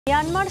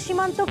Myanmar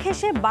সীমান্ত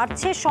ঘেঁষে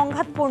বাড়ছে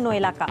সংঘাতপূর্ণ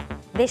এলাকা।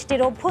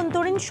 দেশটির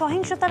অভ্যন্তরীণ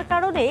সহিংসতার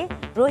কারণে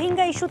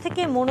রোহিঙ্গা ইস্যু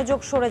থেকে মনোযোগ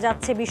সরে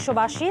যাচ্ছে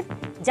বিশ্ববাসীর,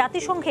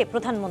 জাতিসংঘে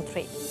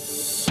প্রধানমন্ত্রী।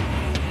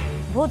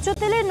 ভোজ্য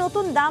তেলের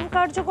নতুন দাম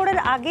কার্যকরের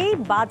আগেই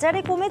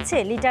বাজারে কমেছে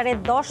লিটারে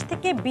 10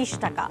 থেকে 20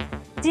 টাকা।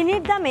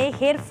 চিনির দামে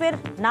হেরফের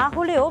না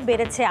হলেও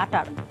বেড়েছে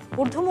আটার,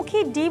 ঊর্ধ্বমুখী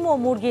ডিম ও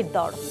মুরগির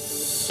দর।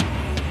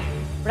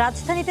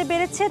 রাজধানীতে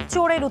বেড়েছে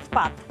চোরের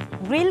উৎপাত।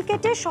 গ্রিল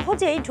কেটে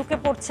সহজেই ঢুকে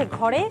পড়ছে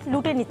ঘরে,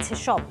 লুটে নিচ্ছে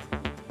সব।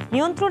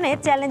 নিয়ন্ত্রণে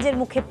চ্যালেঞ্জের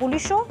মুখে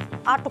পুলিশও,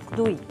 আটক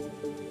 2।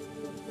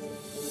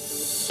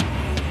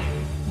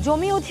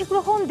 জমি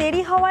অধিগ্রহণ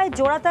দেরি হওয়ায়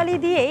জোড়াতালি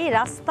দিয়েই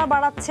রাস্তা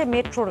বাড়াচ্ছে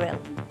মেট্রো রেল।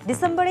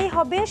 ডিসেম্বরেই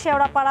হবে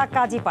শেওড়াপাড়া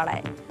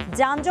কাজীপাড়ায়।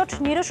 যানজট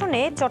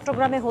নিরসনে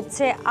চট্টগ্রামে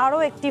হচ্ছে আরও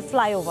একটি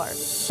ফ্লাইওভার।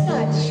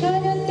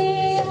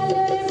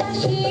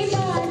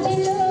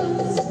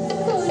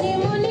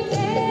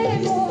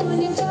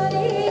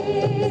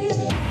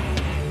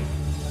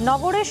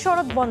 নগরের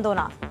শরৎ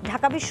বন্দনা।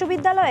 ঢাকা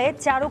বিশ্ববিদ্যালয়ে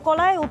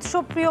চারুকলায়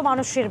উৎসবপ্রিয়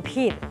মানুষের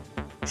ভিড়।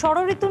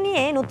 ষড়ঋতু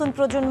নিয়ে নতুন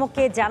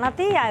প্রজন্মকে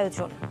জানাতেই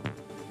আয়োজন।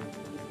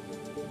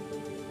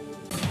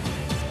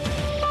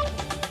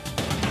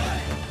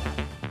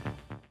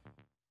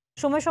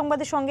 সময়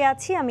সংবাদের সঙ্গে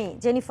আছি আমি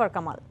জেনিফার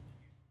কামাল।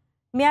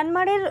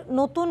 মিয়ানমারের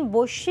নতুন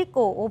বৈশ্বিক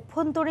ও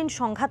অভ্যন্তরীণ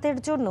সংঘাতের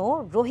জন্য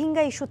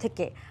রোহিঙ্গা ইস্যু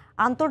থেকে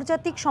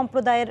আন্তর্জাতিক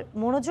সম্প্রদায়ের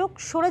মনোযোগ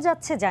সরে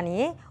যাচ্ছে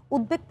জানিয়ে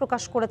উদ্বেগ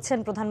প্রকাশ করেছেন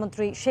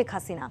প্রধানমন্ত্রী শেখ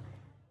হাসিনা।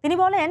 তিনি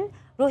বলেন,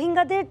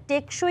 রোহিঙ্গাদের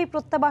টেকসই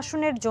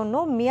প্রত্যাবাসনের জন্য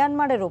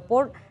মিয়ানমারের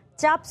ওপর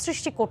চাপ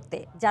সৃষ্টি করতে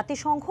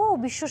জাতিসংঘ ও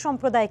বিশ্ব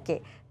সম্প্রদায়কে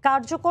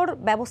কার্যকর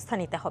ব্যবস্থা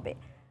নিতে হবে।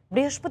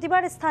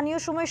 বৃহস্পতিবার স্থানীয়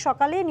সময়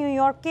সকালে নিউ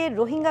ইয়র্কে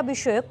রোহিঙ্গা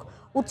বিষয়ক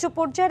উচ্চ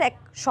পর্যায়ের এক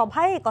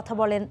সভায় কথা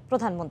বলেন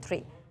প্রধানমন্ত্রী।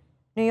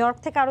 নিউ ইয়র্ক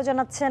থেকে আরও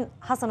জানাচ্ছেন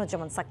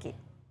হাসানুজ্জামান সাকি।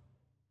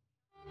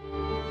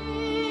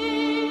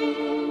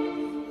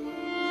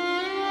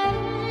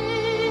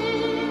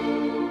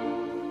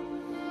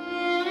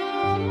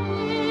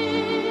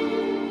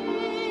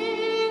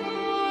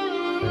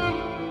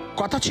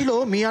 কথা ছিল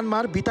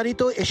মিয়ানমার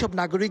বিতাড়িত এসব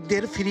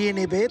নাগরিকদের ফিরিয়ে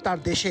নেবে তার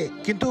দেশে,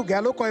 কিন্তু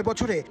গেল কয়েক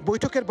বছরে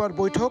বৈঠকের পর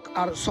বৈঠক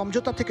আর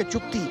সমঝোতা থেকে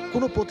চুক্তি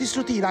কোনো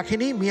প্রতিশ্রুতি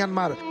রাখেনি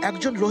মিয়ানমার।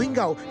 একজন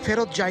রোহিঙ্গাও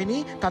ফেরত যায়নি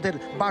তাদের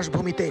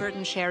বাসভূমিতে।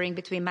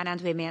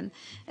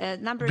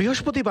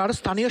 বৃহস্পতিবার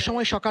স্থানীয়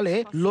সময় সকালে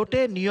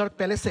লোটে নিউ ইয়র্ক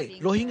প্যালেসে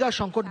রোহিঙ্গা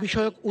সংকট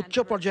বিষয়ক উচ্চ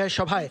পর্যায়ের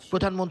সভায়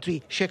প্রধানমন্ত্রী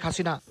শেখ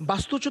হাসিনা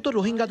বাস্তুচ্যুত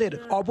রোহিঙ্গাদের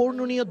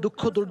অবর্ণনীয়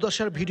দুঃখ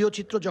দুর্দশার ভিডিও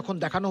চিত্র যখন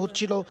দেখানো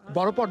হচ্ছিল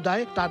বড়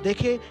পর্দায়, তা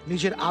দেখে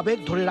নিজের আবেগ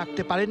ধরে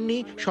রাখতে পারেননি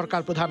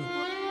সরকার প্রধান।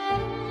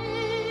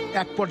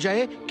 এক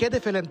পর্যায়ে কেঁদে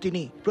ফেলেন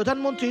তিনি।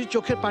 প্রধানমন্ত্রীর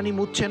চোখের পানি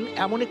মুছছেন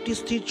এমন একটি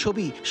স্থির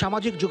ছবি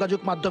সামাজিক যোগাযোগ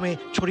মাধ্যমে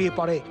ছড়িয়ে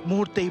পড়ে।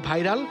 মুহূর্তেই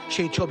ভাইরাল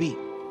সেই ছবি।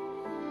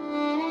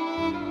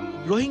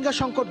 রোহিঙ্গা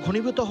সংকট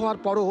ঘনীভূত হওয়ার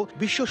পরও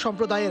বিশ্ব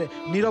সম্প্রদায়ের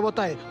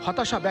নীরবতায়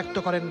হতাশা ব্যক্ত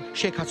করেন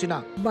Sheikh Hasina.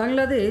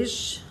 Bangladesh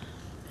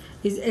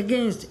is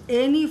against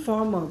any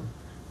form of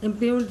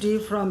impunity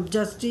from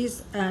justice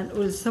and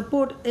will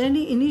support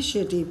any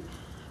initiative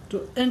to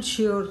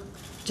ensure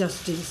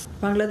justice.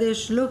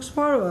 Bangladesh looks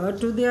forward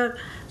to their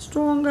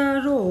stronger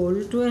role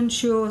to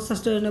ensure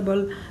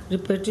sustainable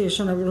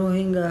repatriation of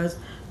Rohingyas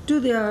to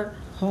their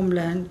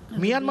homeland.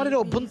 মিয়ানমারের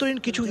অভ্যন্তরীণ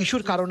কিছু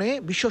ইস্যুর কারণে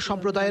বিশ্ব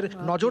সম্প্রদায়ের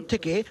নজর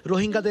থেকে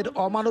রোহিঙ্গাদের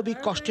অমানবিক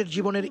কষ্টের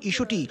জীবনের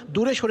ইস্যুটি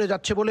দূরে সরে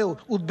যাচ্ছে বলেও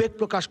উদ্বেগ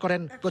প্রকাশ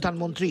করেন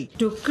প্রধানমন্ত্রী।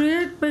 To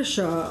create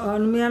pressure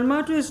on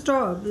Myanmar to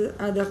stop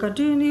the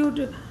continued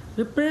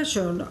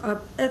repression of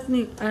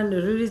ethnic and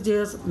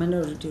religious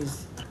minorities.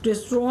 To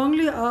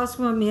strongly ask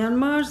for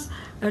Myanmar's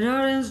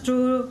adherence to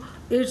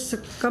its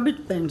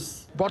commitments.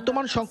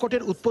 বর্তমান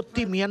সংকটের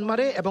উৎপত্তি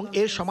মিয়ানমারে এবং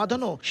এর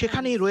সমাধানও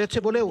সেখানেই রয়েছে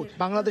বলেও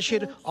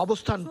বাংলাদেশের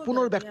অবস্থান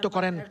পুনর্ব্যক্ত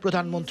করেন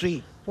প্রধানমন্ত্রী।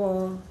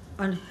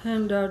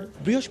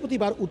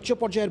 বৃহস্পতিবার উচ্চ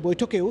পর্যায়ের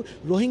বৈঠকেও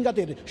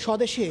রোহিঙ্গাদের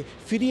স্বদেশে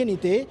ফিরিয়ে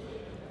নিতে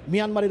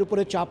মিয়ানমারের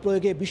উপরে চাপ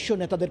প্রয়োগে বিশ্ব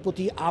নেতাদের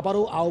প্রতি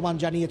আবারও আহ্বান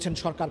জানিয়েছেন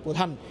সরকার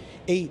প্রধান।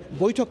 এই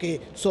বৈঠকে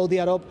সৌদি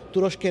আরব,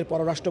 তুরস্কের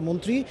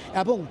পররাষ্ট্রমন্ত্রী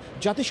এবং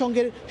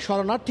জাতিসংঘের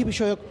শরণার্থী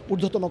বিষয়ক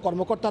ঊর্ধ্বতন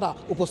কর্মকর্তারা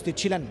উপস্থিত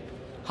ছিলেন।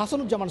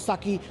 হাসানুজ্জামান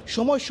সাকি,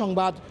 সময়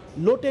সংবাদ,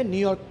 লোটে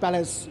new York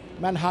palace,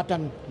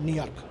 Manhattan, new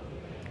York.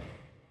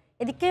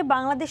 এদিকে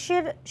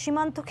বাংলাদেশের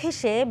সীমান্ত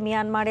ঘেঁষে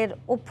মিয়ানমারের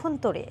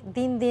অভ্যন্তরে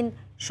দিন দিন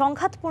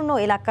সংঘাতপূর্ণ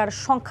এলাকার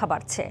সংখ্যা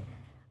বাড়ছে।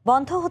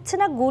 বন্ধ হচ্ছে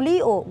না গুলি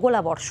ও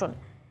গোলাবর্ষণ।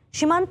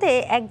 সীমান্তে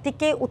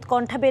একদিকে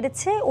উৎকণ্ঠা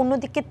বেড়েছে,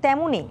 অন্যদিকে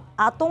তেমনই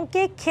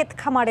আতঙ্কে ক্ষেত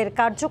খামারের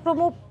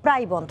কার্যক্রমও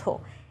প্রায় বন্ধ।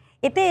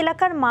 এতে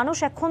এলাকার মানুষ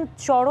এখন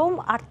চরম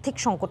আর্থিক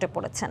সংকটে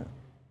পড়েছেন।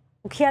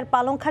 উখিয়ার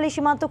পালংখালী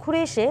সীমান্ত ঘুরে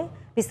এসে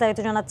বিস্তারিত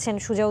জানাচ্ছেন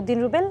সুজাউদ্দিন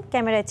রুবেল,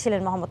 ক্যামেরায়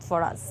ছিলেন মোহাম্মদ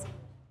ফরাজ।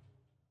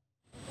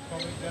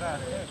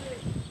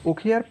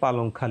 উখিয়ার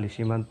পালংখালী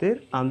সীমান্তের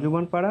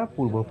আঞ্জুমানপাড়া,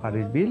 পূর্ব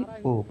ফাঁড়ির বিল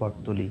ও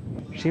পটতলী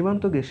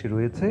সীমান্ত ঘেঁষে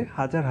রয়েছে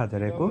হাজার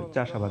হাজার একর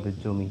চাষাবাদের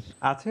জমি।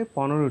 আছে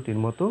 15টির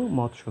মতো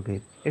মৎস্য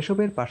ঘেট।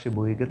 এসবের পাশে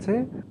বয়ে গেছে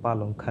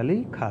পালংখালী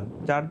খাল,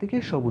 চারদিকে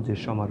সবুজের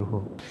সমারোহ।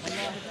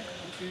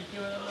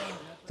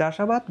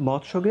 চাষাবাদ,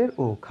 মৎস্যগের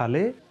ও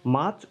খালে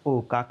মাছ ও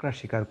কাঁকড়া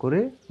শিকার করে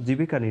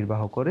জীবিকা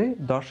নির্বাহ করে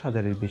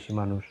 10,000-এর বেশি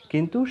মানুষ।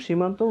 কিন্তু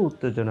সীমান্ত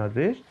উত্তেজনার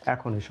রেশ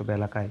এখন এসব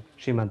এলাকায়।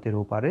 সীমান্তের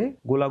ওপারে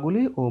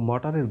গোলাগুলি ও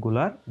মর্টারের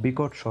গোলার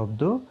বিকট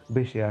শব্দ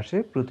ভেসে আসে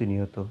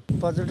প্রতিনিয়ত।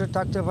 পর্যটক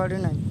থাকতে পারি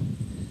নাই,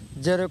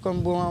 যেরকম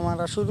বোমা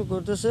মারা শুরু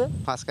করতেছে।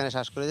 মাঝখানে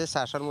শ্বাস করে যে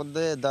চাষার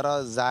মধ্যে ধরো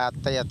যায়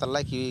আত্মাই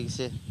এতলাই কি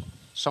হয়েছে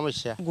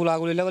সমস্যা।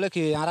 গোলাগুলি লাগলে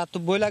কি আর তো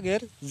বই লাগে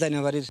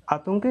জানুয়ারির।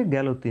 আতঙ্কে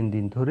গেল 3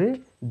 দিন ধরে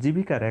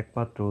জীবিকার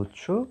একমাত্র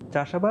উৎস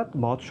চাষাবাদ,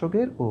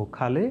 মৎস্যগের ও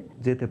খালে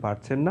যেতে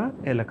পারছেন না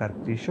এলাকার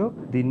কৃষক,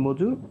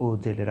 দিনমজুর ও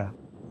জেলেরা।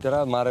 যারা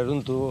মারে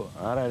তো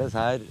আর এটা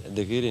সাইড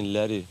দেখি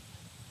রিনলারি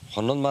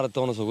হন্নত মারে তো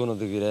কোনো চোখও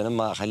নদী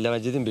খাইলে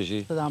মাঝে দিন বেশি।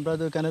 আমরা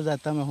তো এখানে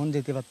যাইতাম, এখন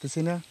যেতে পারতেছি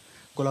না।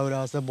 গোলাগুলি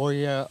আছে, বই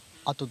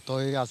আতঙ্ক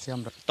হয়ে আছি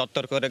আমরা।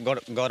 তত্তর করে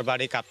ঘর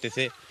বাড়ি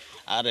কাঁপতেছে,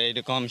 আর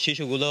এরকম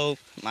শিশুগুলো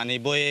মানে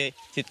বয়ে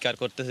চিৎকার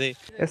করতেছে।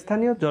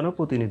 স্থানীয়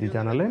জনপ্রতিনিধি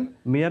জানালেন,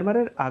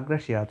 মিয়ানমারের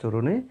আগ্রাসী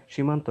আচরণে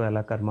সীমান্ত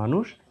এলাকার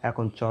মানুষ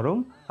এখন চরম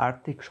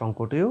আর্থিক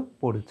সংকটেও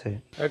পড়েছে।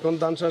 এখন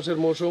ধান চাষের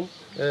মৌসুম,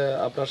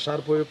 আপনার সার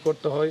প্রয়োগ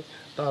করতে হয়,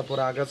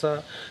 তারপরে আগাছা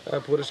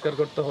পরিষ্কার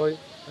করতে হয়,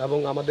 এবং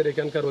আমাদের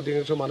এখানকার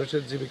অধিকাংশ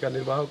মানুষের জীবিকা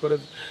নির্বাহ করে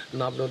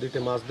নাব নদীতে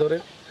মাছ ধরে।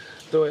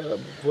 তো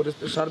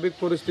সার্বিক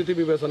পরিস্থিতি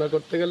বিবেচনা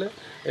করতে গেলে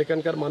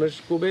এখানকার মানুষ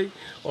খুবই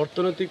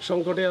অর্থনৈতিক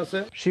সংকটে আছে।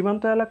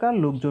 সীমান্ত এলাকার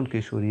লোকজনকে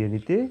সরিয়ে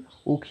নিতে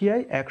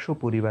উখিয়ায় 100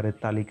 পরিবারের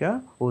তালিকা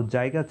ও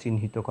জায়গা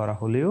চিহ্নিত করা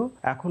হলেও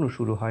এখনও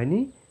শুরু হয়নি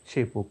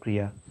সেই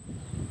প্রক্রিয়া।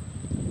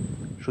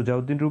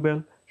 সুজাউদ্দিন রুবেল,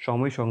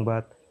 সময়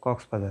সংবাদ,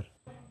 কক্সবাজার।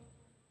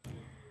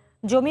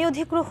 জমি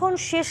অধিগ্রহণ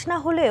শেষ না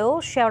হলেও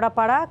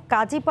শেওড়াপাড়া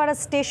কাজীপাড়া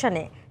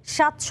স্টেশনে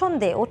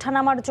স্বাচ্ছন্দ্যে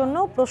ওঠানামার জন্য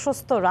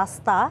প্রশস্ত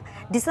রাস্তা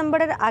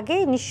ডিসেম্বরের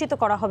আগেই নিশ্চিত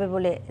করা হবে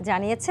বলে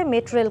জানিয়েছে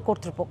মেট্রো রেল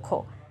কর্তৃপক্ষ।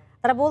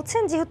 তারা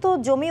বলছেন, যেহেতু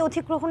জমি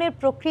অধিগ্রহণের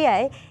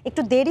প্রক্রিয়ায়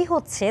একটু দেরি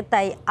হচ্ছে,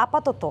 তাই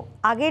আপাতত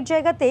আগের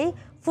জায়গাতেই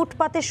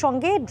ফুটপাতের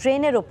সঙ্গে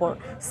ড্রেনের ওপর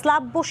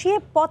স্ল্যাব বসিয়ে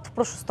পথ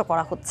প্রশস্ত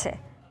করা হচ্ছে।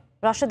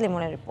 রাশেদ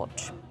লিমনের রিপোর্ট।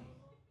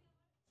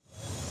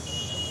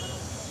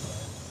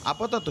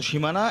 আপাতত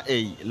সীমানা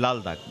এই লাল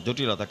দাগ,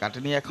 জটিলতা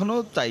কাটেনি এখনো,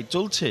 তাই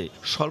চলছে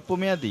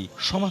স্বল্পমেয়াদী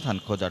সমাধান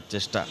খোঁজার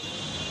চেষ্টা।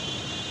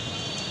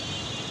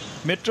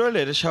 মেট্রো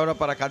রেলের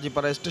শেওড়াপাড়া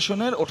কাজীপাড়া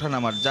স্টেশনের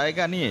ওঠানামার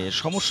জায়গা নিয়ে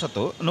সমস্যা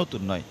তো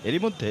নতুন নয়।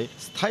 এরই মধ্যে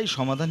স্থায়ী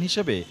সমাধান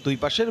হিসেবে দুই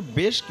পাশের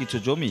বেশ কিছু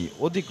জমি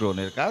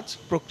অধিগ্রহণের কাজ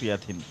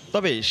প্রক্রিয়াধীন।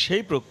 তবে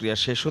সেই প্রক্রিয়া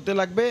শেষ হতে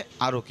লাগবে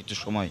আরও কিছু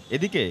সময়।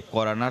 এদিকে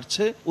কড়া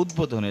নাড়ছে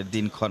উদ্বোধনের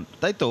দিনক্ষণ,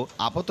 তাই তো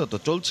আপাতত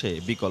চলছে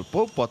বিকল্প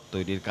পথ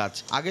তৈরির কাজ।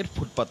 আগের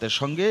ফুটপাতের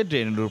সঙ্গে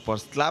ড্রেনের উপর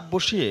স্ল্যাব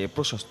বসিয়ে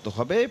প্রশস্ত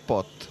হবে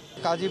পথ।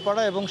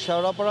 কাজীপাড়া এবং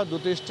শেওড়াপাড়া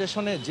দুটো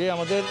স্টেশনে যে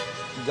আমাদের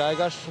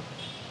জায়গা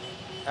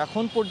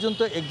এখন পর্যন্ত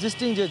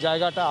এক্সিস্টিং যে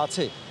জায়গাটা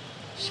আছে,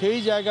 সেই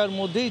জায়গার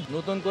মধ্যেই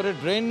নতুন করে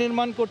ড্রেন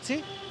নির্মাণ করছি।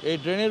 এই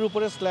ড্রেনের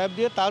উপরে স্ল্যাব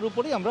দিয়ে তার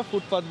উপরেই আমরা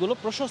ফুটপাথগুলো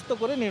প্রশস্ত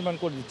করে নির্মাণ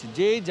করে দিচ্ছি।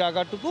 যেই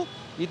জায়গাটুকু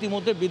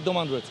ইতিমধ্যে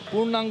বিদ্যমান রয়েছে,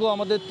 পূর্ণাঙ্গ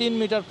আমাদের 3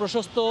 মিটার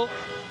প্রশস্ত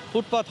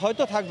ফুটপাথ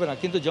হয়তো থাকবে না,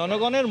 কিন্তু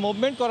জনগণের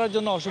মুভমেন্ট করার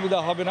জন্য অসুবিধা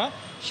হবে না,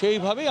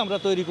 সেইভাবেই আমরা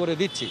তৈরি করে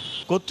দিচ্ছি।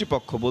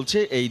 কর্তৃপক্ষ বলছে,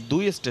 এই 2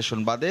 স্টেশন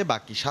বাদে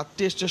বাকি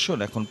 7টি স্টেশন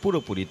এখন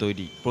পুরোপুরি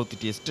তৈরি।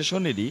 প্রতিটি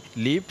স্টেশনেরই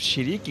লিফট,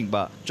 সিঁড়ি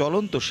কিংবা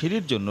চলন্ত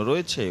সিঁড়ির জন্য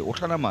রয়েছে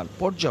ওঠানামার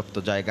পর্যাপ্ত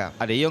জায়গা।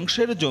 আর এই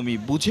অংশের জমি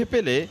বুঝে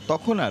পেলে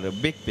তখন আর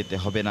বেগ পেতে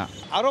হবে না।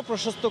 আরও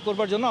প্রশস্ত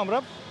করবার জন্য আমরা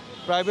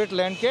প্রাইভেট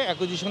ল্যান্ডকে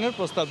অ্যাকুইজিশনের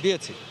প্রস্তাব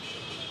দিয়েছি।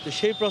 তো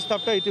সেই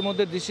প্রস্তাবটা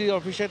ইতিমধ্যে ডিসি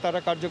অফিসে তারা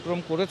কার্যক্রম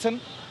করেছেন,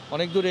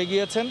 অনেক দূর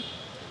এগিয়েছেন।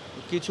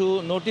 কিছু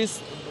নোটিশ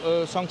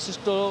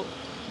সংশ্লিষ্ট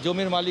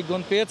জমির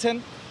মালিকগণ পেয়েছেন,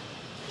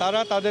 তারা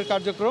তাদের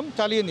কার্যক্রম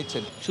চালিয়ে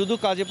নিচ্ছেন। শুধু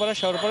কাজীপাড়া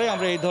শেওড়াপাড়ায়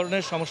আমরা এই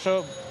ধরনের সমস্যা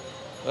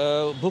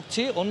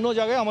ভুগছি, অন্য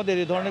জায়গায় আমাদের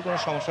এই ধরনের কোনো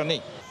সমস্যা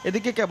নেই।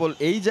 এদিকে কেবল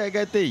এই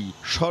জায়গাতেই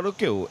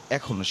সড়কেও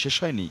এখনো শেষ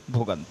হয়নি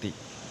ভোগান্তি।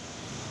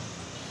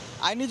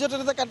 আইনি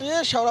জটিলতা কাটিয়ে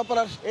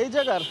শেওড়াপাড়ার এই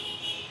জায়গার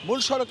মূল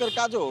সড়কের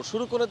কাজও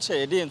শুরু করেছে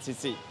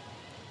ডিএনসিসি।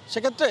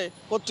 সেক্ষেত্রে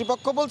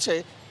কর্তৃপক্ষ বলছে,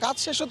 কাজ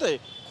শেষ হতে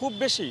খুব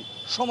বেশি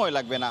সময়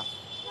লাগবে না।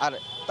 আর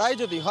তাই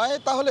যদি হয়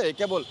তাহলে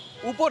কেবল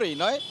উপরেই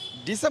নয়,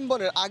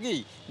 ডিসেম্বরের আগেই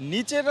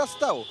নিচের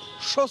রাস্তাও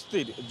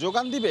স্বস্তির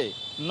যোগান দিবে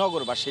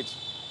নগরবাসীর।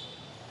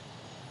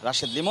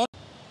 রাশেদ লিমন,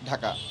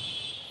 ঢাকা।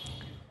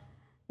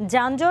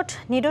 যানজট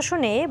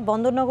নিরসনে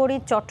বন্দরনগরী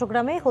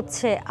চট্টগ্রামে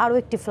হচ্ছে আরও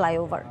একটি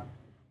ফ্লাইওভার।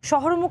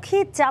 শহরমুখী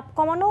চাপ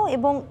কমানো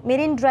এবং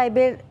মেরিন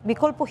ড্রাইভের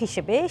বিকল্প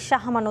হিসেবে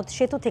শাহ আমানত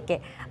সেতু থেকে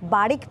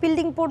বারিক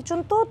বিল্ডিং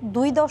পর্যন্ত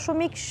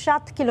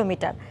 2.7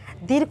 কিলোমিটার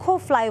দীর্ঘ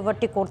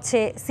ফ্লাইওভারটি করছে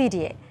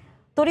সিডিএ।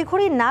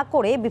 তড়িঘড়ি না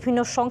করে বিভিন্ন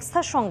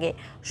সংস্থার সঙ্গে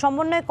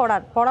সমন্বয়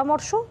করার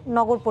পরামর্শ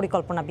নগর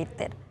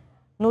পরিকল্পনাবিদদের।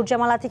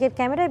 নুরজামাল আতিকের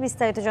ক্যামেরায়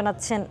বিস্তারিত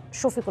জানাচ্ছেন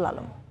শফিকুল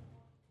আলম।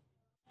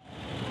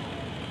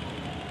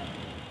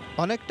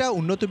 অনেকটা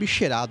উন্নত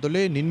বিশ্বের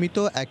আদলে নির্মিত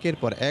একের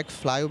পর এক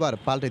ফ্লাইওভার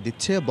পাল্টে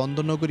দিচ্ছে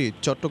বন্দরনগরী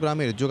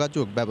চট্টগ্রামের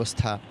যোগাযোগ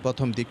ব্যবস্থা।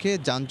 প্রথম দিকে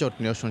যানজট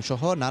নিরসন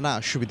সহ নানা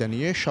সুবিধা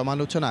নিয়ে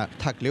সমালোচনা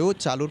থাকলেও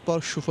চালুর পর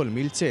সুফল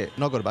মিলছে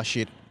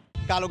নগরবাসীর।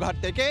 কালুঘাট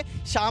থেকে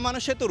শাহ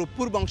আমানত সেতুর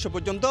পূর্বাংশ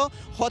পর্যন্ত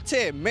হচ্ছে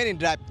মেরিন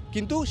ড্রাইভ,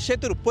 কিন্তু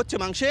সেতুর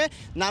পশ্চিমাংশে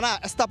নানা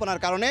স্থাপনার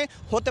কারণে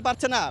হতে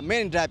পারছে না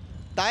মেরিন ড্রাইভ।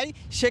 তাই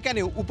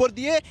সেখানে উপর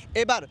দিয়ে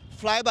এবার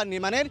ফ্লাইওভার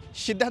নির্মাণের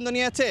সিদ্ধান্ত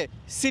নিয়েছে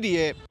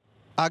সিডিএ।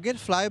 আগের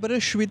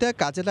ফ্লাইওভারের সুবিধা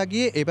কাজে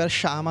লাগিয়ে এবার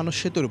শাহ আমানত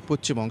সেতুর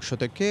পশ্চিম অংশ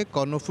থেকে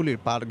কর্ণফুলীর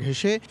পাড়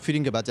ঘেঁষে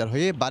ফিরিঙ্গি বাজার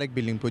হয়ে বারেক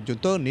বিল্ডিং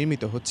পর্যন্ত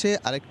নির্মিত হচ্ছে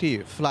আরেকটি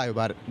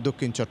ফ্লাইওভার।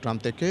 দক্ষিণ চট্টগ্রাম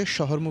থেকে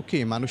শহরমুখী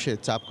মানুষের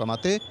চাপ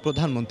কমাতে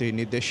প্রধানমন্ত্রীর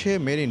নির্দেশে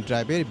মেরিন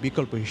ড্রাইভের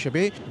বিকল্প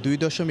হিসেবে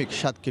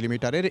 2.7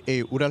 কিলোমিটারের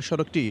এই উড়াল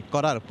সড়কটি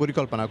করার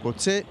পরিকল্পনা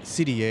করছে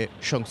সিডিএ।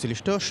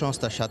 সংশ্লিষ্ট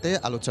সংস্থার সাথে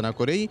আলোচনা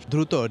করেই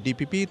দ্রুত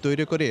ডিপিপি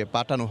তৈরি করে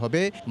পাঠানো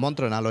হবে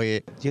মন্ত্রণালয়ে।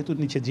 যেহেতু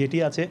নিচে জেটি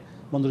আছে,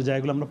 বন্দরের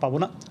জায়গাগুলো আমরা পাবো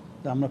না,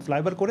 আমরা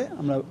ফ্লাইওভার করে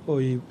আমরা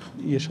ওই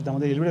ইয়ের সাথে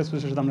আমাদের রেলওয়ে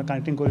এক্সপ্রেসের সাথে আমরা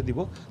কানেক্টিং করে দিব।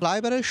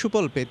 ফ্লাইওভারের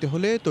সুফল পেতে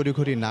হলে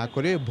তড়িঘড়ি না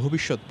করে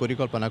ভবিষ্যৎ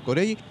পরিকল্পনা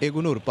করেই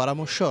এগুনোর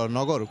পরামর্শ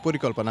নগর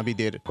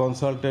পরিকল্পনাবিদের।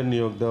 কনসালটেন্ট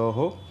নিয়োগ দেওয়া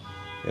হোক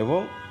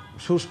এবং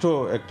সুষ্ঠু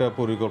একটা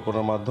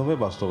পরিকল্পনার মাধ্যমে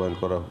বাস্তবায়ন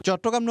করা হোক।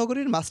 চট্টগ্রাম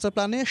নগরীর মাস্টার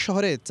প্ল্যানে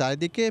শহরের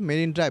চারিদিকে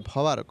মেরিন ড্রাইভ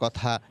হওয়ার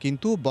কথা,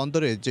 কিন্তু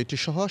বন্দরের জেটি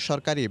সহ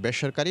সরকারি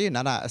বেসরকারি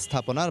নানা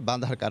স্থাপনার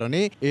বাঁধার কারণে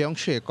এই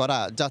অংশে করা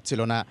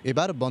যাচ্ছিল না।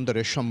 এবার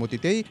বন্দরের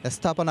সম্মতিতেই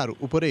স্থাপনার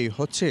উপরেই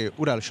হচ্ছে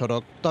উড়াল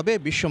সড়ক। তবে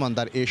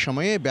বিশ্বমন্দার এই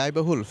সময়ে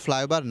ব্যয়বহুল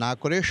ফ্লাইওভার না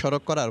করে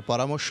সড়ক করার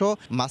পরামর্শ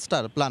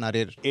মাস্টার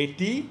প্ল্যানারের।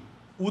 এটি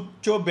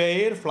উচ্চ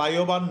ব্যয়ের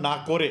ফ্লাইওভার না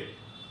করে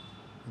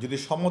যদি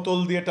সমতল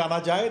দিয়ে টানা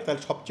যায়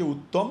তাহলে সবচেয়ে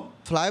উত্তম।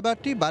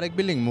 ফ্লাইওভারটি বারেক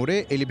বিল্ডিং মোড়ে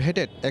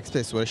এলিভেটেড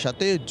এক্সপ্রেসওয়ের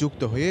সাথে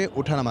যুক্ত হয়ে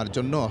ওঠানামার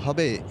জন্য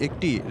হবে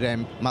একটি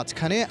র্যাম্প,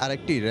 মাঝখানে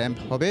আরেকটি র্যাম্প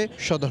হবে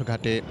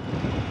সদরঘাটে।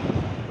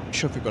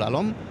 শফিকুল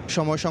আলম,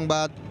 সময়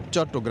সংবাদ,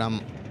 চট্টগ্রাম।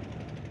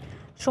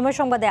 সময়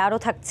সংবাদে আরও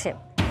থাকছে,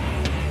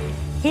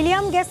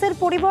 হিলিয়াম গ্যাসের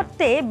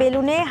পরিবর্তে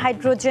বেলুনে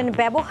হাইড্রোজেন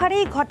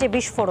ব্যবহারেই ঘটে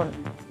বিস্ফোরণ।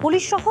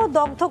 পুলিশ সহ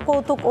দগ্ধ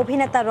কৌতুক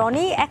অভিনেতা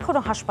রনি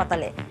এখনও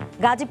হাসপাতালে।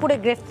 গাজীপুরে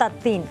গ্রেফতার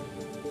 3।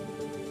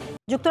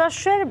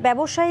 যুক্তরাষ্ট্রের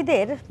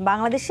ব্যবসায়ীদের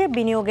বাংলাদেশে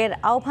বিনিয়োগের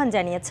আহ্বান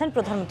জানিয়েছেন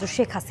প্রধানমন্ত্রী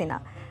শেখ হাসিনা।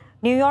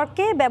 নিউ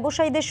ইয়র্কে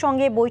ব্যবসায়ীদের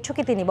সঙ্গে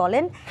বৈঠকে তিনি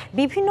বলেন,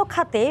 বিভিন্ন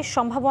খাতে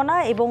সম্ভাবনা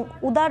এবং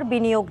উদার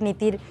বিনিয়োগ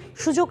নীতির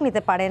সুযোগ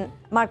নিতে পারেন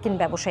মার্কিন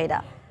ব্যবসায়ীরা।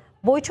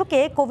 বৈঠকে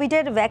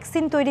কোভিডের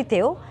ভ্যাকসিন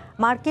তৈরিতেও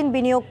মার্কিন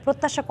বিনিয়োগ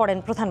প্রত্যাশা করেন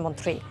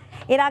প্রধানমন্ত্রী।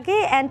 এর আগে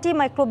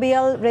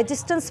অ্যান্টিমাইক্রোবিয়াল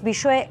রেজিস্ট্যান্স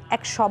বিষয়ে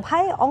এক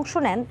সভায় অংশ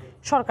নেন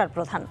সরকার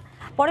প্রধান।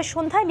 পরে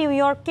সন্ধ্যায় নিউ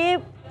ইয়র্কে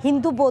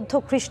হিন্দু বৌদ্ধ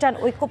খ্রিস্টান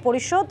ঐক্য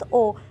পরিষদ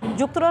ও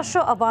যুক্তরাষ্ট্র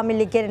আওয়ামী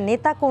লীগের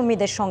নেতা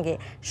কর্মীদের সঙ্গে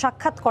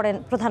সাক্ষাৎ করেন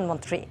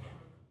প্রধানমন্ত্রী।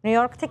 নিউ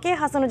ইয়র্ক থেকে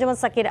হাসানুজ্জামান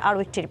সাকির আরও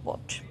একটি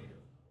রিপোর্ট।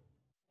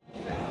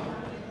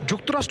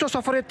 যুক্তরাষ্ট্র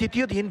সফরের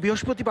তৃতীয় দিন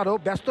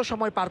বৃহস্পতিবারও ব্যস্ত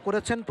সময় পার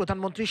করেছেন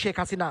প্রধানমন্ত্রী শেখ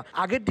হাসিনা।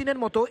 আগের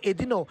দিনের মতো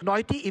এদিনও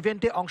 9টি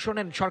ইভেন্টে অংশ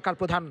নেন সরকার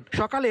প্রধান।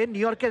 সকালে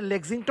নিউ ইয়র্কের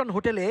লেক্সিংটন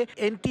হোটেলে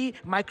অ্যান্টি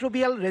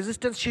মাইক্রোবিয়াল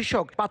রেজিস্ট্যান্স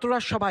শীর্ষক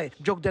পাতোয়ার সভায়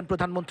যোগ দেন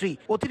প্রধানমন্ত্রী।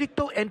 অতিরিক্ত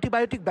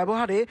অ্যান্টিবায়োটিক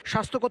ব্যবহারে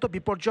স্বাস্থ্যগত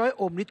বিপর্যয়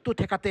ও মৃত্যু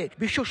ঠেকাতে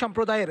বিশ্ব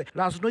সম্প্রদায়ের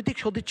রাজনৈতিক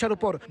সদিচ্ছার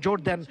উপর জোর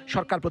দেন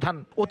সরকার প্রধান।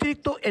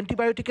 অতিরিক্ত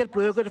অ্যান্টিবায়োটিকের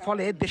প্রয়োগের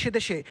ফলে দেশে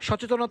দেশে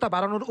সচেতনতা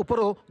বাড়ানোর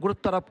উপরও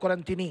গুরুত্ব আরোপ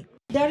করেন তিনি।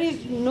 There is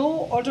no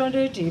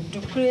alternative to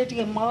creating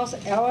a mass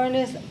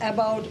awareness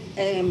about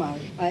AMR.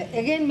 I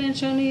again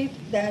mention it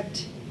that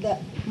the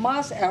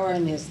mass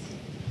awareness,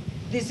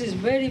 this is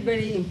very,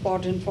 very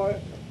important for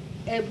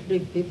every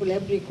people,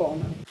 every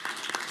corner.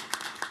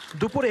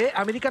 দুপুরে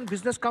আমেরিকান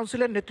বিজনেস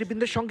কাউন্সিলের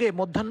নেতৃবৃন্দের সঙ্গে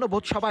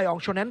মধ্যাহ্নভোজ সভায়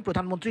অংশ নেন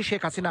প্রধানমন্ত্রী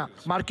শেখ হাসিনা।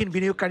 মার্কিন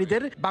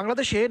বিনিয়োগকারীদের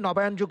বাংলাদেশে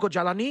নবায়নযোগ্য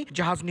জ্বালানি,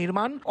 জাহাজ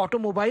নির্মাণ,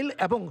 অটোমোবাইল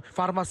এবং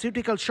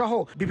ফার্মাসিউটিক্যাল সহ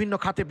বিভিন্ন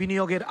খাতে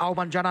বিনিয়োগের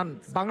আহ্বান জানান।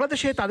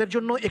 বাংলাদেশে তাদের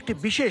জন্য একটি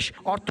বিশেষ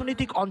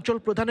অর্থনৈতিক অঞ্চল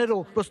প্রদানেরও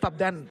প্রস্তাব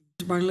দেন।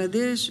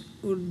 Bangladesh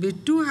would be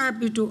too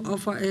happy to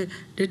offer a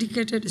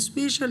dedicated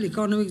special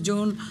economic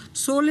zone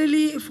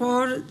solely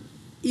for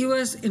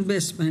US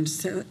investments.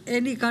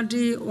 Any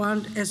country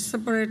want a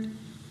separate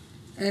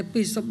a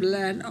piece of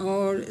land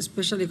or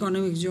special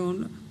economic zone,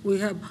 we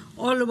have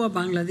all over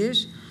Bangladesh,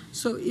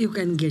 so you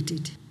can get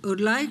it. I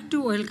would like to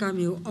welcome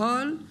you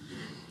all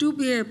to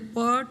be a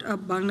part of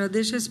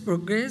Bangladesh's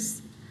progress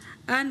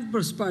and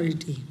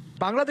prosperity.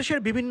 বাংলাদেশের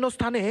বিভিন্ন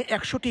স্থানে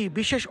 100টি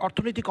বিশেষ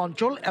অর্থনৈতিক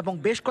অঞ্চল এবং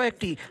বেশ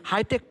কয়েকটি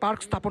hi tech park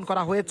স্থাপন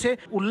করা হয়েছে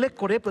উল্লেখ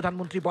করে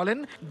প্রধানমন্ত্রী বলেন,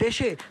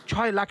 দেশে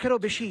 6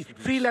 লাখেরও বেশি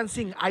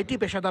ফ্রিল্যান্সিং আইটি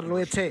পেশাদার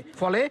রয়েছে,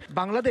 ফলে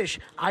বাংলাদেশ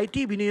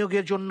আইটি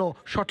বিনিয়োগের জন্য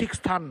সঠিক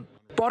স্থান।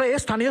 পরে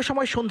স্থানীয়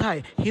সময়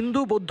সন্ধ্যায়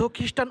হিন্দু বৌদ্ধ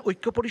খ্রিস্টান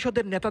ঐক্য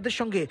পরিষদের নেতাদের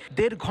সঙ্গে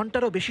 1.5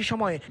 ঘন্টারও বেশি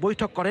সময়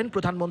বৈঠক করেন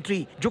প্রধানমন্ত্রী।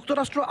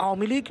 যুক্তরাষ্ট্র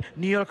Awami League,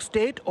 new York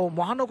state ও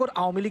মহানগর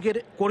আওয়ামী লীগের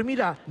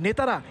কর্মীরা,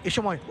 নেতারা এ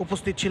সময়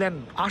উপস্থিত ছিলেন।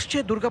 আসছে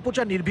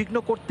দুর্গাপূজা নির্বিঘ্ন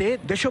করতে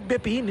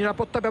দেশব্যাপী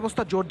নিরাপত্তা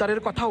ব্যবস্থা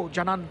জোরদারের কথাও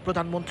জানান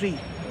প্রধানমন্ত্রী।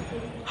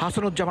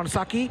 হাসানুজ্জামান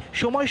সাকি,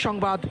 সময়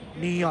সংবাদ,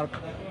 নিউ ইয়র্ক।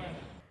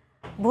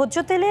 ভোজ্য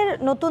তেলের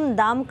নতুন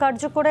দাম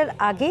কার্যকরের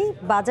আগেই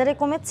বাজারে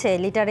কমেছে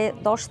লিটারে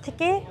 10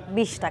 থেকে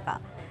 20 টাকা।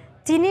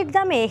 চিনির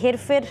দামে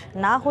হেরফের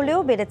না হলেও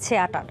বেড়েছে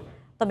আটার,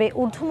 তবে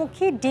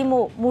ঊর্ধ্বমুখী ডিম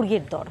ও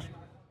মুরগির দর।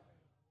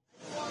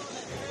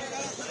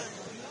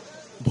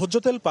 ভোজ্য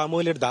তেল পাম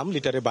অয়েলের দাম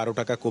লিটারে 12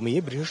 টাকা কমিয়ে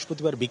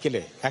বৃহস্পতিবার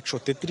বিকেলে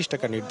 133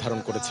 টাকা নির্ধারণ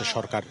করেছে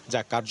সরকার,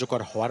 যা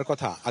কার্যকর হওয়ার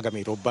কথা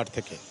আগামী রোববার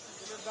থেকে।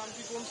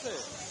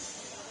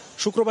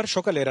 শুক্রবার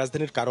সকালে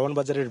রাজধানীর কারওয়ান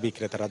বাজারের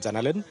বিক্রেতারা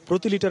জানালেন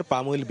প্রতি লিটার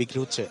পাম অয়েল বিক্রি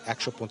হচ্ছে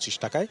 125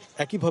 টাকায়।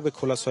 একইভাবে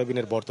খোলা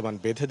সয়াবিনের বর্তমান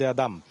বেঁধে দেওয়া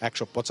দাম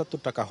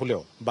 175 টাকা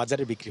হলেও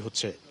বাজারে বিক্রি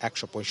হচ্ছে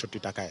 165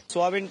 টাকায়।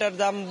 সয়াবিনটার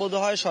দাম বোধ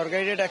হয়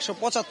সরকারি রেট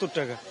 175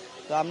 টাকা,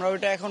 তো আমরা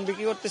ওইটা এখন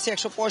বিক্রি করতেছি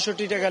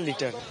 165 টাকা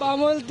লিটার। পাম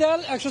অয়েল তেল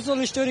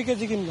 140 টাকা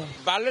কেজি কিনলাম।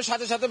 বাড়লে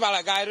সাথে সাথে বাড়া,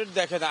 গায়ের রেট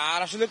দেখে না,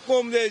 আর আসলে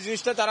কমলে এই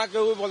জিনিসটা তারা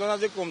কেউ বলে না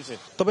যে কমছে।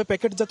 তবে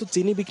প্যাকেটজাত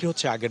চিনি বিক্রি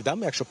হচ্ছে আগের দাম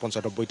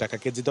 195 টাকা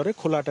কেজি দরে।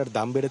 খোলা আটার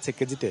দাম বেড়েছে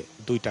কেজিতে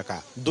 2 টাকা।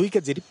 2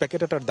 কেজির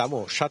প্যাকেট আটার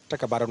দামও 7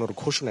 টাকা বাড়ানোর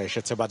ঘোষণা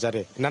এসেছে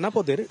বাজারে। নানা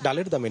পদের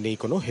ডালের দামে নেই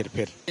কোনো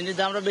হেরফের। চিনির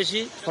দামটা বেশি,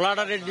 খোলা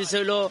আটার রেট দিচ্ছে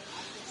হলো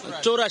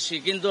 84,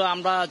 কিন্তু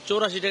আমরা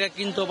 84 টাকা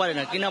কিনতেও পারি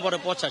না, কিনা পরে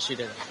 85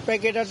 টাকা।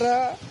 প্যাকেট আটা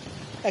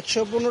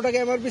 115 টাকা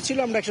এমআরপি ছিল,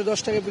 আমরা 110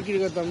 টাকা বিক্রি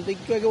করতাম।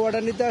 একটু আগে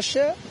অর্ডার নিতে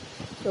আসছে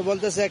তো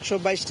বলতেছে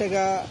 122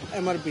 টাকা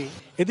এমআরপি।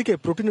 এদিকে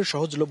প্রোটিনের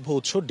সহজলভ্য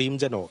উৎস ডিম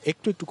যেন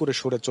একটু একটু করে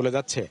সরে চলে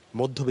যাচ্ছে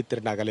মধ্যবিত্তের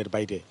নাগালের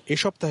বাইরে। এ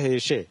সপ্তাহে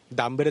এসে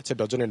দাম বেড়েছে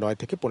ডজনে 9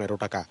 থেকে 15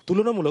 টাকা।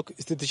 তুলনামূলক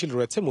স্থিতিশীল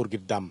রয়েছে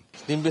মুরগির দাম।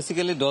 ডিম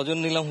বেসিক্যালি ডজন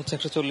নিলাম হচ্ছে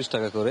 140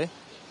 টাকা করে।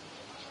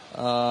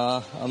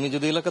 আমি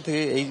যদি এলাকা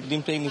থেকে এই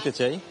ডিমটাই নিতে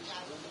চাই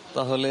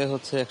তাহলে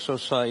হচ্ছে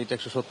 160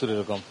 170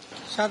 এরকম।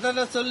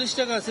 সাদাটা 40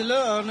 টাকা ছিল,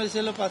 এখন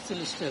হয়েছিল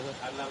 45 টাকা।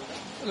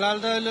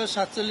 লালটা হলো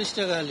 47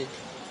 টাকা,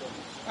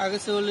 আগে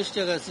 40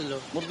 টাকা ছিল।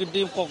 মুরগির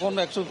ডিম কখন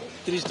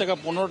 130 টাকা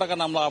 15 টাকা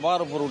নামলো, আবার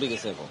উপর উঠে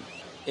গেছে। এখন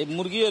এই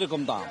মুরগি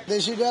এরকম দাম।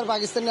 দেশিটা আর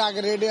পাকিস্তানি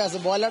আগে রেডি আছে,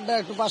 ব্রয়লারটা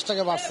একটু 5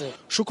 টাকা বাড়ছে।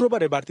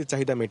 শুক্রবারে বাড়তি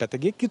চাহিদা মেটাতে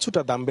গিয়ে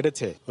কিছুটা দাম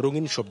বেড়েছে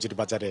রঙিন সবজির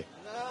বাজারে।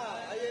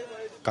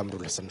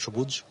 কামরুল হাসান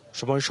সবুজ,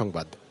 সময়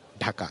সংবাদ,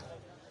 ঢাকা।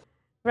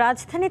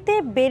 রাজধানীতে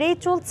বেড়েই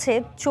চলছে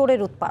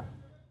চোরের উৎপাত।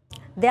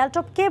 দেয়াল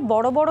টপকে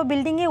বড় বড়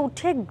বিল্ডিংয়ে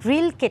উঠে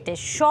গ্রিল কেটে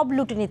সব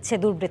লুটে নিচ্ছে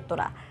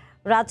দুর্বৃত্তরা।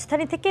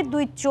 রাজধানী থেকে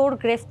 2 চোর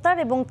গ্রেফতার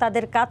এবং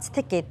তাদের কাছ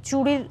থেকে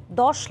চুরির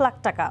 10 লাখ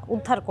টাকা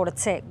উদ্ধার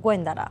করেছে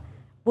গোয়েন্দারা।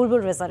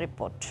 বুলবুল রেজা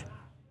রিপোর্ট।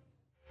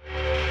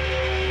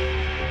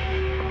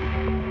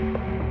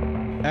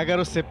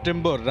 11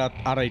 সেপ্টেম্বর রাত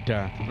 2:30টা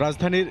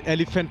রাজধানীর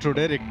এলিফ্যান্ট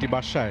রোডের একটি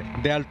বাসায়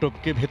দেয়াল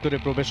টপকে ভেতরে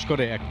প্রবেশ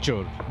করে এক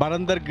চোর।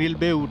 বারান্দার গ্রিল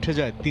বেয়ে উঠে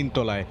যায় 3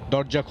 তলায়।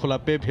 দরজা খোলা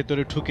পেয়ে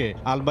ভেতরে ঢুকে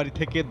আলমারি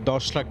থেকে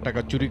 10 লাখ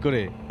টাকা চুরি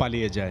করে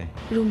পালিয়ে যায়।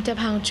 রুমটা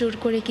ভাঙচুর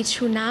করে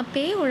কিছু না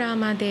পেয়ে ওরা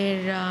আমাদের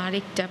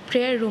আরেকটা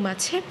প্রেয়ার রুম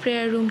আছে,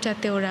 প্রেয়ার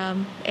রুমটাতে ওরা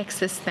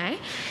অ্যাক্সেস নেয়,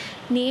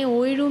 নিয়ে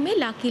ওই রুমে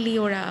লাকিলি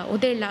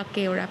ওদের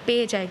লাকে ওরা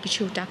পেয়ে যায়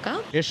কিছু টাকা।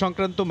 এ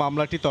সংক্রান্ত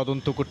মামলাটি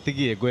তদন্ত করতে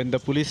গিয়ে গোয়েন্দা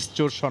পুলিশ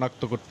চোর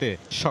শনাক্ত করতে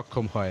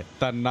সক্ষম হয়।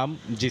 তার নাম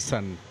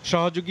জিসান।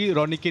 সহযোগী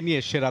রনিকে নিয়ে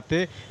সে রাতে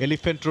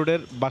এলিফ্যান্ট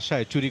রোডের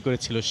বাসায় চুরি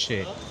করেছিল সে।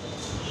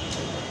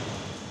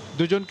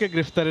 দুজনকে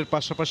গ্রেফতারের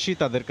পাশাপাশি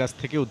তাদের কাছ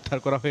থেকে উদ্ধার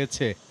করা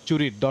হয়েছে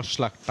চুরির 10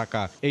 লাখ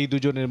টাকা। এই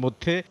দুজনের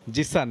মধ্যে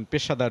জিসান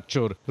পেশাদার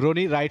চোর।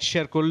 রনি রাইড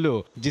শেয়ার করলেও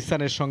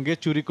জিসানের সঙ্গে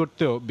চুরি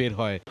করতেও বের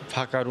হয়।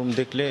 ফাঁকা রুম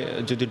দেখলে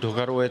যদি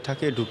ঢোকার ওয়ে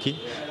থাকে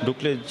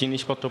ঢুকলে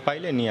জিনিসপত্র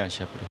পাইলে নিয়ে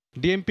আসে।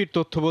 ডিএমপির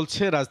তথ্য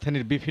বলছে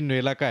রাজধানীর বিভিন্ন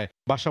এলাকায়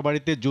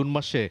বাসাবাড়িতে জুন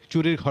মাসে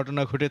চুরির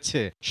ঘটনা ঘটেছে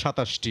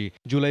 27টি,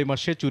 জুলাই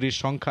মাসে চুরির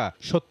সংখ্যা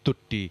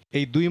 70টি।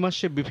 এই 2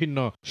 মাসে বিভিন্ন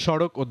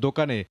সড়ক ও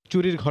দোকানে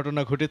চুরির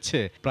ঘটনা ঘটেছে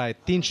প্রায়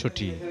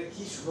 300টি।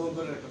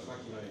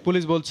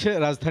 পুলিশ বলছে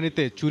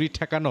রাজধানীতে চুরি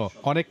ঠেকানো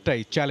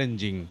অনেকটাই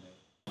চ্যালেঞ্জিং।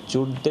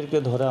 চোরদেরকে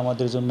ধরা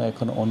আমাদের জন্য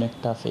এখন অনেক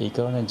টাফ, এই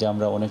কারণে যে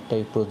আমরা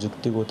অনেকটাই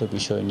প্রযুক্তিগত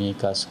বিষয় নিয়ে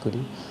কাজ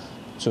করি।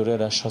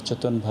 চোরেরা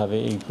সচেতনভাবে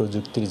এই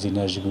প্রযুক্তির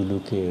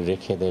জিনিসগুলোকে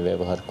রেখে দেয়,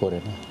 ব্যবহার করে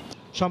না।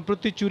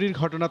 সম্প্রতি চুরির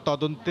ঘটনা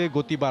তদন্তে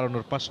গতি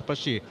বাড়ানোর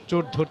পাশাপাশি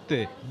চোর ধরতে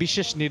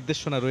বিশেষ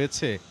নির্দেশনা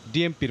রয়েছে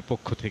ডিএমপির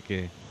পক্ষ থেকে।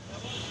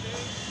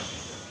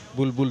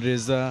 বুলবুল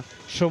রেজা,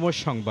 সময়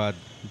সংবাদ,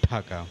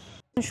 ঢাকা।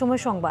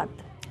 সময় সংবাদ।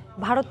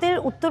 ভারতের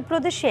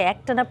উত্তরপ্রদেশে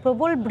একটানা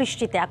প্রবল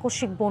বৃষ্টিতে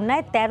আকস্মিক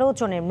বন্যায় 13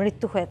 জনের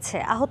মৃত্যু হয়েছে,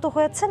 আহত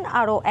হয়েছেন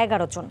আরও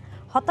 11 জন।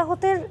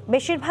 হতাহতের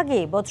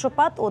বেশিরভাগই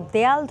বজ্রপাত ও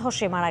দেয়াল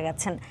ধসে মারা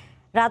গেছেন।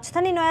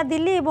 রাজধানী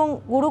নয়াদিল্লি এবং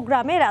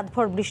গুরুগ্রামে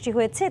রাতভর বৃষ্টি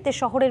হয়েছে, এতে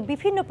শহরের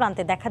বিভিন্ন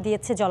প্রান্তে দেখা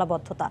দিয়েছে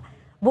জলাবদ্ধতা।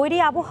 বৈরী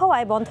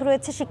আবহাওয়ায় বন্ধ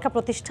রয়েছে শিক্ষা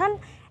প্রতিষ্ঠান।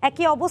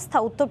 একই অবস্থা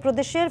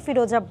উত্তরপ্রদেশের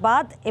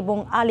ফিরোজাবাদ এবং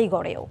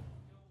আলিগড়েও।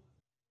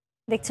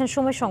 দেখছেন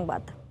সময়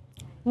সংবাদ।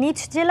 নিজ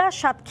জেলা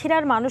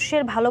সাতক্ষীরার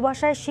মানুষের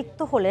ভালোবাসায় সিক্ত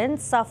হলেন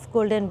সাফ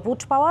গোল্ডেন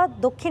বুট পাওয়া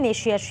দক্ষিণ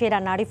এশিয়ার সেরা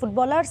নারী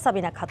ফুটবলার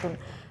সাবিনা খাতুন।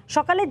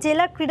 সকালে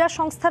জেলা ক্রীড়া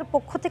সংস্থার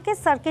পক্ষ থেকে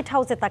সার্কিট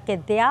হাউসে তাকে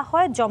দেয়া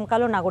হয়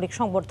জমকালো নাগরিক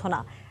সংবর্ধনা।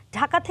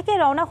 ঢাকা থেকে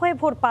রওনা হয়ে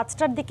ভোর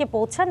 5টার দিকে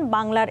পৌঁছান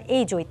বাংলার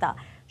এই জয়িতা।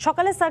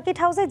 সকালে সার্কিট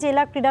হাউসে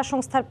জেলা ক্রীড়া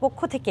সংস্থার পক্ষ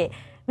থেকে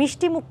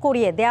মিষ্টিমুখ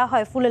করিয়ে দেয়া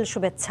হয় ফুলেল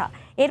শুভেচ্ছা।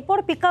 এরপর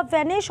পিকআপ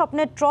ভ্যানে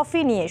স্বপ্নের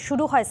ট্রফি নিয়ে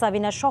শুরু হয়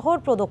সাবিনার শহর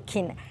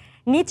প্রদক্ষিণ।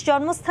 নিজ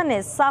জন্মস্থানে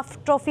সাফ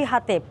ট্রফি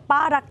হাতে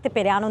পা রাখতে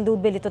পেরে আনন্দে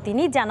উদ্বেলিত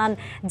তিনি। জানান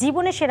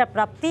জীবনে সেরা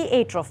প্রাপ্তি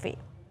এই ট্রফি।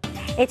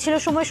 এ ছিল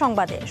সময়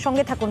সংবাদে,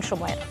 সঙ্গে থাকুন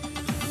সময়ের।